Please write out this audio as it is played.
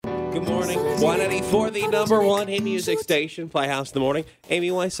Good morning. 184, the number one hit music station. Playhouse in the morning.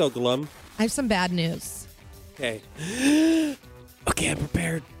 Amy, why so glum? I have some bad news. Okay. Okay, I'm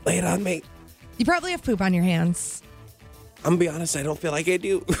prepared. Lay it on me. You probably have poop on your hands. I'm going to be honest, I don't feel like I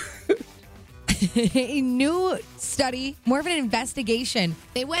do. A new study, more of an investigation.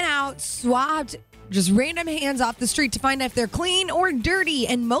 They went out, swabbed just random hands off the street to find out if they're clean or dirty.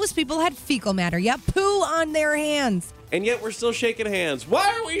 And most people had fecal matter. Yep, poo on their hands. And yet we're still shaking hands.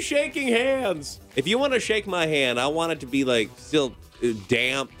 Why are we shaking hands? If you want to shake my hand, I want it to be like still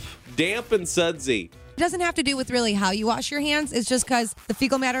damp and sudsy. It doesn't have to do with really how you wash your hands. It's just because the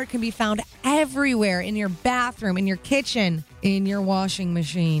fecal matter can be found everywhere, in your bathroom, in your kitchen, in your washing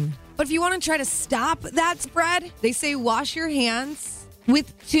machine. But if you want to try to stop that spread, they say wash your hands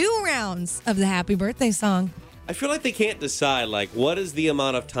with 2 rounds of the happy birthday song. I feel like they can't decide, like, what is the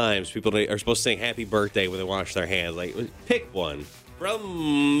amount of times people are supposed to sing happy birthday when they wash their hands. Like, pick one.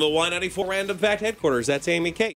 From the 194 Random Fact Headquarters, that's Amy K.